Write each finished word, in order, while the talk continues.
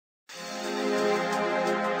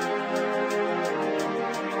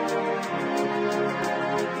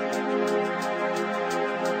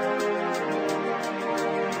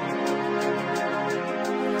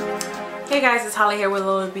Hey guys, it's Holly here with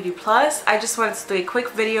Lola Beauty Plus. I just wanted to do a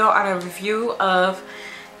quick video on a review of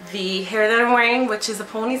the hair that I'm wearing, which is a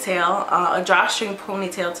ponytail, a drawstring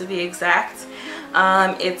ponytail to be exact.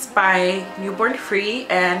 It's by Newborn Free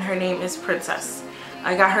and her name is Princess.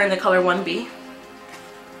 I got her in the color 1B.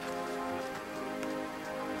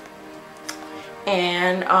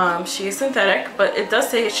 And she is synthetic, but it does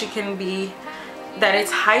say she can be, that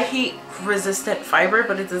it's high heat resistant fiber,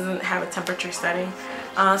 but it doesn't have a temperature setting.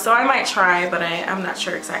 So I might try, but I'm not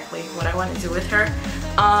sure exactly what I want to do with her.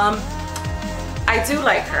 I do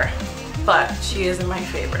like her, but she isn't my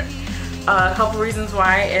favorite. A couple reasons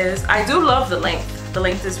why is I do love the length. The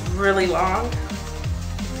length is really long,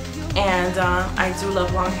 and I do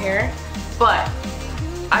love long hair, but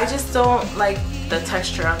I just don't like the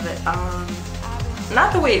texture of it.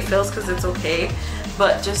 Not the way it feels, because it's okay,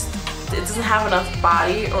 but just it doesn't have enough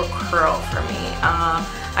body or curl for me.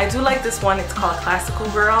 I do like this one. It's called Classical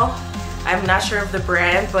Girl. I'm not sure of the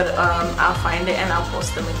brand, but I'll find it and I'll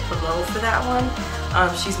post the link below for that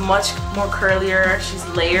one. She's much more curlier. She's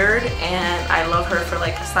layered, and I love her for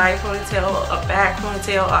like a side ponytail, a back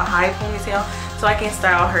ponytail, a high ponytail. So I can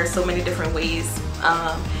style her so many different ways.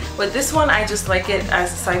 With this one, I just like it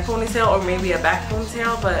as a side ponytail or maybe a back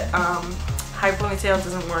ponytail, but high ponytail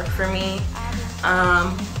doesn't work for me.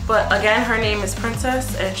 But again, her name is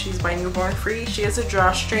Princess and she's by Newborn Free. She is a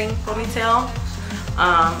drawstring ponytail,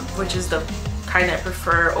 which is the kind I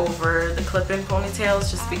prefer over the clip-in ponytails,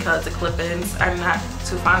 just because the clip-ins, I'm not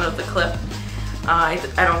too fond of the clip. I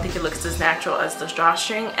don't think it looks as natural as the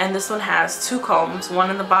drawstring. And this one has two combs, one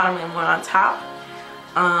in the bottom and one on top,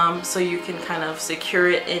 so you can kind of secure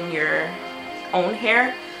it in your own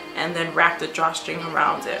hair and then wrap the drawstring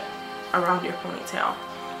around it, around your ponytail.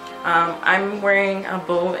 I'm wearing a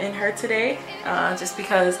bow in her today, just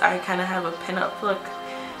because I kind of have a pinup look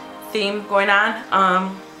theme going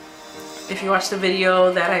on. If you watch the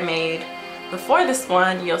video that I made before this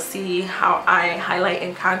one, you'll see how I highlight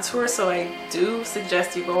and contour, so I do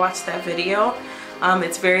suggest you go watch that video.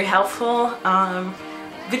 It's very helpful.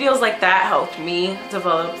 Videos like that helped me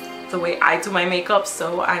develop the way I do my makeup,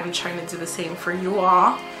 so I'm trying to do the same for you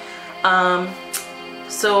all.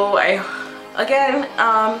 So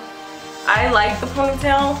I like the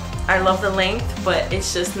ponytail. I love the length, but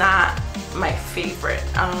it's just not my favorite.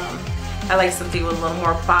 I like something with a little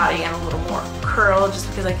more body and a little more curl, just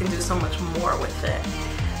because I can do so much more with it.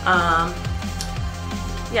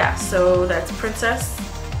 Yeah, so that's Princess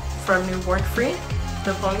from Newborn Free,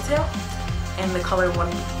 the ponytail, and the color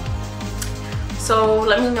 1B. So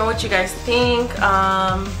let me know what you guys think.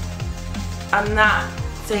 I'm not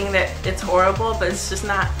saying that it's horrible, but it's just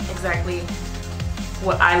not exactly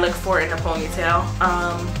what I look for in a ponytail.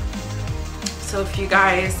 So if you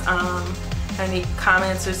guys have any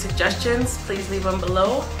comments or suggestions, please leave them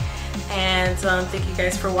below. And thank you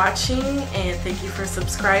guys for watching, and thank you for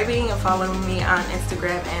subscribing and following me on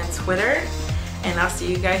Instagram and Twitter. And I'll see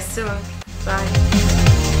you guys soon. Bye.